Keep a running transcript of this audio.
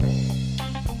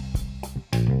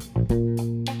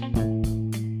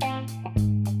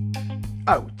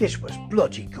Oh, this was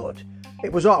bloody good.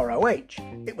 It was ROH.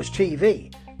 It was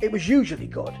TV. It was usually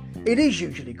good. It is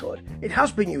usually good. It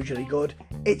has been usually good.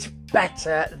 It's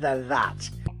better than that.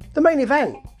 The main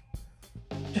event.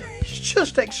 It's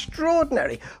just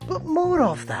extraordinary. But more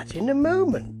of that in a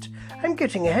moment. I'm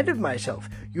getting ahead of myself.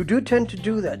 You do tend to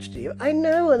do that, Steve. I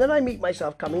know, and then I meet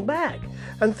myself coming back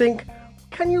and think,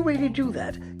 can you really do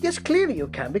that? Yes, clearly you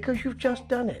can, because you've just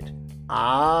done it.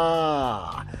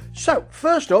 So,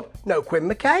 first up, no Quinn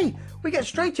McKay. We get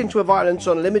straight into a Violence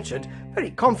Unlimited,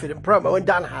 very confident promo, and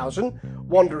Danhausen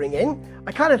wandering in.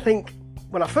 I kind of think,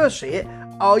 when I first see it,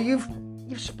 oh, you've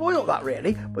spoiled that,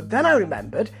 really. But then I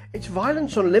remembered, it's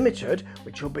Violence Unlimited,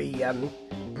 which will be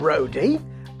Brody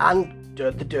and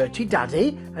the Dirty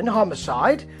Daddy and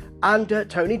Homicide and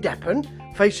Tony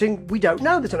Deppen facing, we don't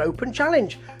know, there's an open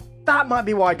challenge. That might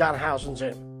be why Danhausen's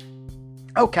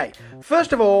in. Okay,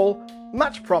 first of all,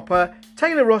 match proper,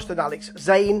 Taylor Rust and Alex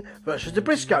Zane versus the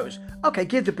Briscoes. Okay,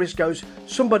 give the Briscoes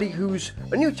somebody who's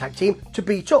a new tag team to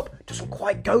beat up. Doesn't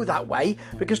quite go that way,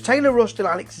 because Taylor Rust and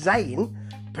Alex Zane,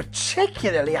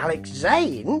 particularly Alex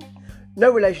Zane,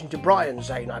 no relation to Brian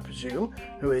Zane, I presume,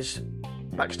 who is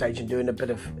backstage and doing a bit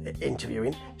of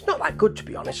interviewing. It's not that good, to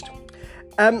be honest.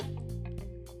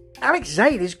 Alex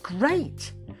Zane is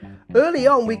great. Early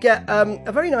on, we get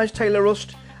a very nice Taylor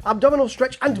Rust abdominal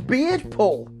stretch and beard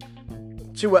pull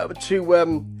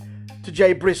to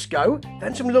Jay Briscoe.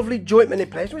 Then some lovely joint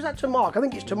manipulation. Was that to Mark? I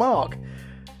think it's to Mark.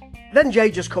 Then Jay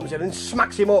just comes in and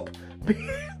smacks him up,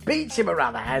 beats him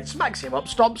around the head, smacks him up,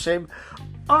 stomps him.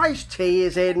 Ice-T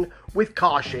is in with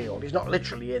Car Shield. He's not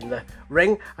literally in the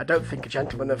ring. I don't think a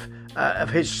gentleman of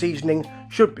his seasoning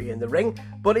should be in the ring.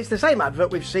 But it's the same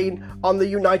advert we've seen on the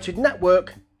United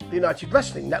Network, the United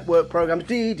Wrestling Network programs.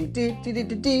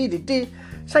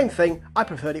 Same thing. I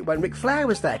preferred it when Ric Flair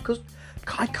was there, because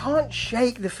I can't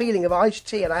shake the feeling of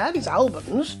Ice-T, and I had his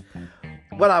albums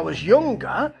when I was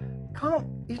younger.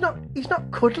 He's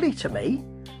not cuddly to me.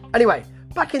 Anyway,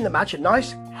 back in the match, a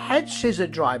nice head scissor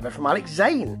driver from Alex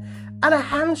Zane and a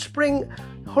handspring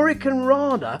Hurricane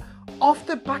Rana off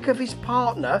the back of his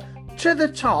partner to the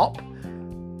top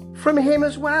from him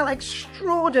as well.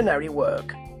 Extraordinary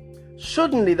work.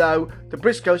 Suddenly, though, the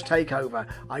Briscoes take over.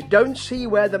 I don't see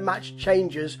where the match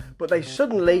changes, but they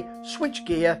suddenly switch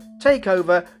gear, take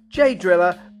over. Jay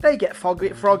Driller, they get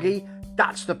froggy.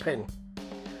 That's the pin.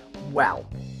 Well,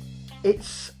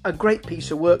 it's a great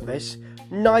piece of work, this.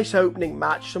 Nice opening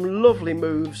match, some lovely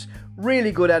moves,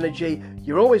 really good energy.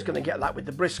 You're always going to get that with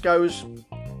the Briscoes.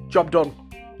 Job done.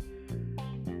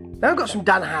 Now I've got some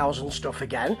Danhausen stuff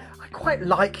again. I quite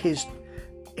like his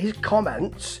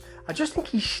comments. I just think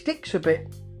he sticks a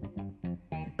bit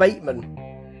Bateman.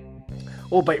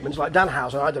 Or Bateman's like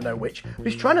Danhausen, I don't know which. But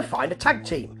he's trying to find a tag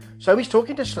team. So he's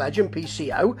talking to Sledge and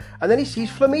PCO, and then he sees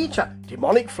Flamita,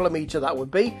 demonic Flamita that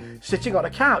would be, sitting on a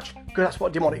couch. Because that's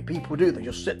what demonic people do, they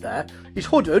just sit there. He's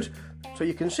hooded, so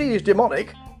you can see he's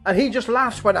demonic, and he just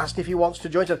laughs when asked if he wants to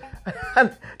join.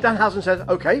 And Danhausen says,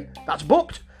 okay, that's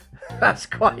booked. That's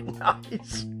quite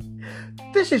nice.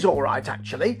 This is alright,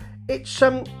 actually. It's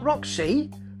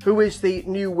Roxy, who is the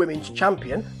new women's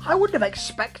champion. I wouldn't have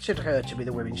expected her to be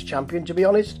the women's champion, to be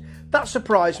honest. That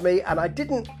surprised me, and I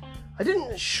didn't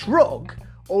shrug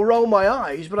or roll my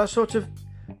eyes, but I sort of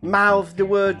mouthed the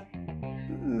word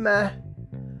meh.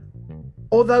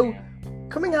 Although,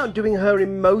 coming out and doing her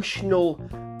emotional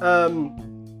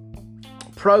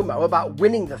promo about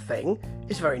winning the thing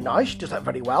is very nice. She does that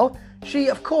very well. She,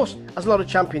 of course, as a lot of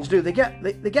champions do, they get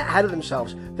ahead of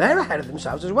themselves. They're ahead of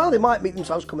themselves as well. They might meet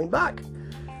themselves coming back.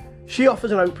 She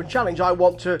offers an open challenge. I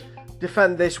want to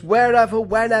defend this wherever,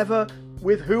 whenever,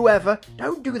 with whoever.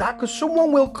 Don't do that, because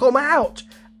someone will come out.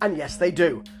 And yes, they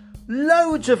do.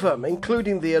 Loads of them,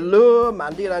 including the Allure,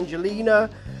 Mandy and Angelina.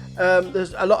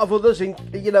 There's a lot of others, in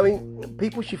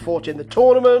people she fought in the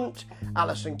tournament.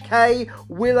 Alison Kay,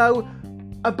 Willow,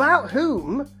 about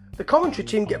whom the commentary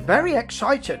team get very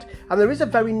excited. And there is a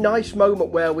very nice moment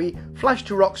where we flash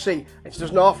to Roxy, and she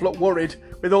doesn't half look worried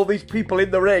with all these people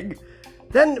in the ring.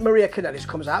 Then Maria Kanellis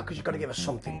comes out, because you've got to give us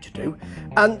something to do,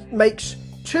 and makes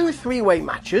 2 three-way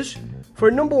matches for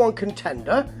a number one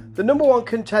contender. The number one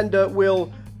contender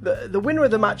will, the winner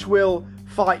of the match will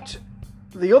fight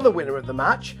the other winner of the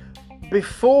match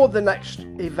before the next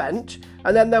event,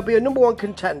 and then there'll be a number one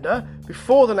contender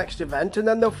before the next event, and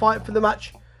then they'll fight for the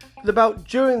match for the belt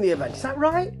during the event. Is that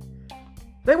right?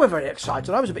 They were very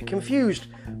excited. I was a bit confused,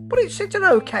 but it's an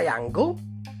okay angle.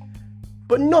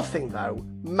 But nothing, though,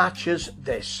 matches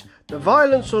this. The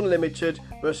Violence Unlimited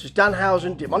versus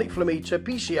Danhausen, Demonic Flamita,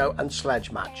 PCO and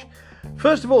Sledge match.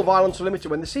 First of all, Violence Unlimited,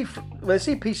 when they see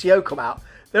PCO come out,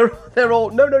 They're all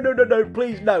no,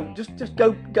 please no, just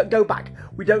go back.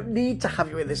 We don't need to have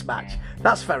you in this match.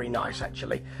 That's very nice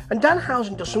actually. And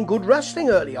Danhausen does some good wrestling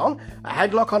early on. A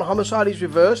headlock on Homicide is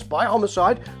reversed by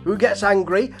Homicide, who gets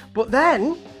angry, but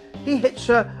then he hits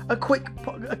a quick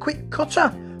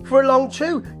cutter for a long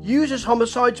 2. Uses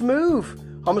Homicide's move.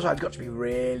 Homicide's got to be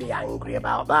really angry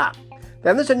about that.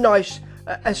 Then there's a nice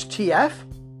STF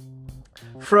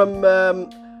from.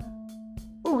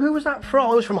 Who was that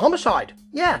from? It was from Homicide.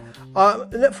 Yeah,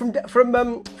 from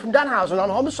Danhausen on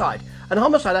Homicide, and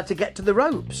Homicide had to get to the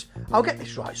ropes. I'll get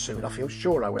this right soon. I feel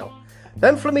sure I will.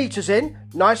 Then Flamita's in.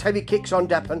 Nice heavy kicks on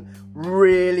Deppen.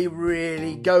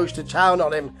 Really goes to town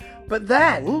on him. But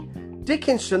then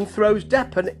Dickinson throws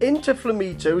Deppen into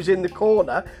Flamita, who's in the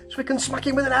corner, so he can smack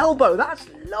him with an elbow. That's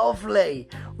lovely.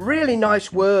 Really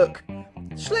nice work.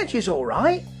 Sledge is all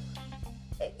right.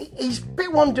 He's a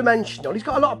bit one-dimensional. He's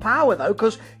got a lot of power, though,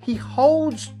 because he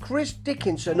holds Chris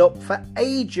Dickinson up for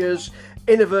ages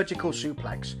in a vertical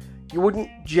suplex. You wouldn't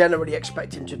generally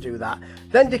expect him to do that.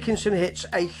 Then Dickinson hits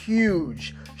a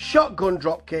huge shotgun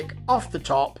dropkick off the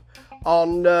top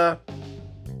on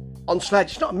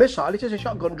Sledge. It's not a missile, it is a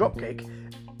shotgun dropkick.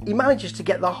 He manages to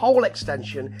get the whole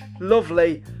extension.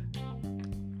 Lovely.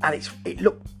 And it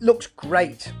looks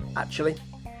great, actually.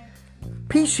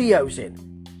 PCO's in.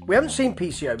 We haven't seen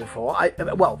PCO before.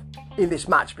 In this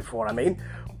match before, I mean.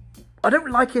 I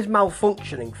don't like his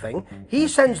malfunctioning thing. He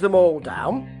sends them all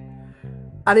down.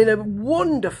 And in a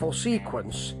wonderful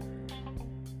sequence,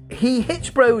 he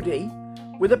hits Brody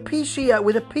with a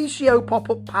PCO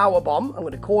pop-up powerbomb. I'm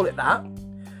going to call it that.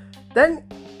 Then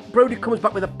Brody comes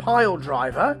back with a pile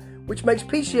driver, which makes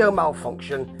PCO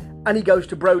malfunction. And he goes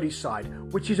to Brody's side,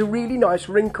 which is a really nice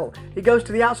wrinkle. He goes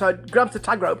to the outside, grabs the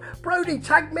tag rope. Brody,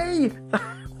 tag me!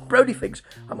 Brody thinks,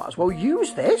 I might as well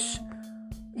use this.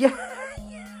 Yeah.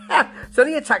 So then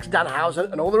he attacks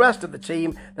Danhausen and all the rest of the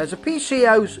team. There's a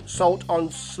PCO assault on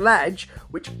Sledge,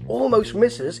 which almost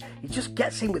misses. He just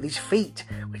gets him with his feet,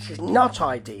 which is not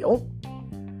ideal.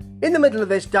 In the middle of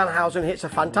this, Danhausen hits a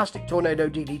fantastic tornado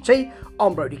DDT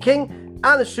on Brody King,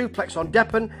 and a suplex on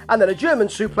Deppen, and then a German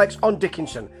suplex on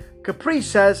Dickinson. Caprice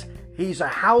says he's a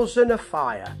Hausen of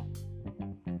fire.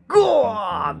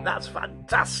 God, that's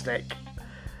fantastic.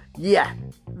 Yeah,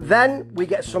 then we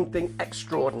get something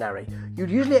extraordinary. You'd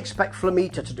usually expect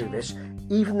Flamita to do this,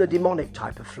 even the demonic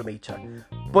type of Flamita.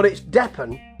 But it's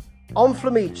Deppen on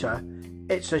Flamita.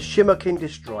 It's a Shimokin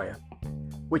Destroyer,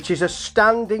 which is a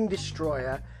standing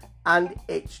destroyer, and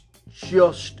it's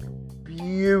just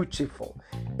beautiful.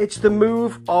 It's the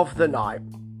move of the night.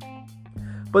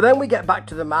 But then we get back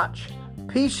to the match.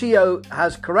 PCO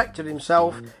has corrected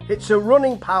himself. It's a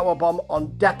running powerbomb on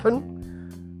Deppen,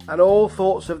 and all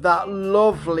thoughts of that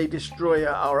lovely destroyer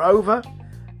are over.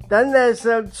 Then there's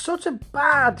a sort of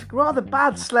rather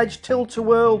bad Sledge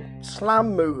tilt-a-whirl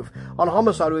slam move on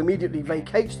Homicide, who immediately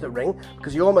vacates the ring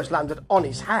because he almost landed on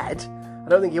his head. I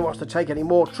don't think he wants to take any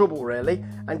more trouble, really.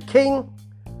 And King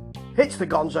hits the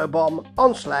Gonzo Bomb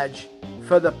on Sledge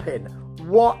for the pin.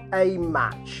 What a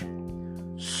match.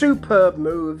 Superb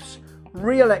moves,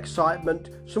 real excitement,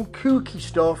 some kooky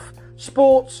stuff,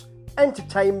 sports,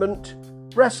 entertainment,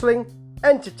 wrestling,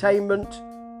 entertainment,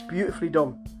 beautifully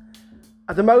done.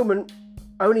 At the moment,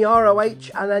 only ROH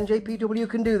and NJPW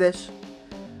can do this.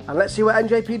 And let's see what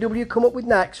NJPW come up with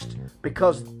next,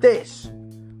 because this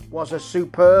was a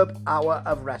superb hour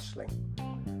of wrestling.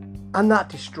 And that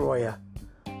destroyer,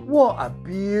 what a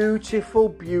beautiful,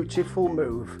 beautiful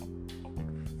move.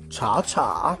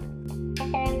 Ta-ta.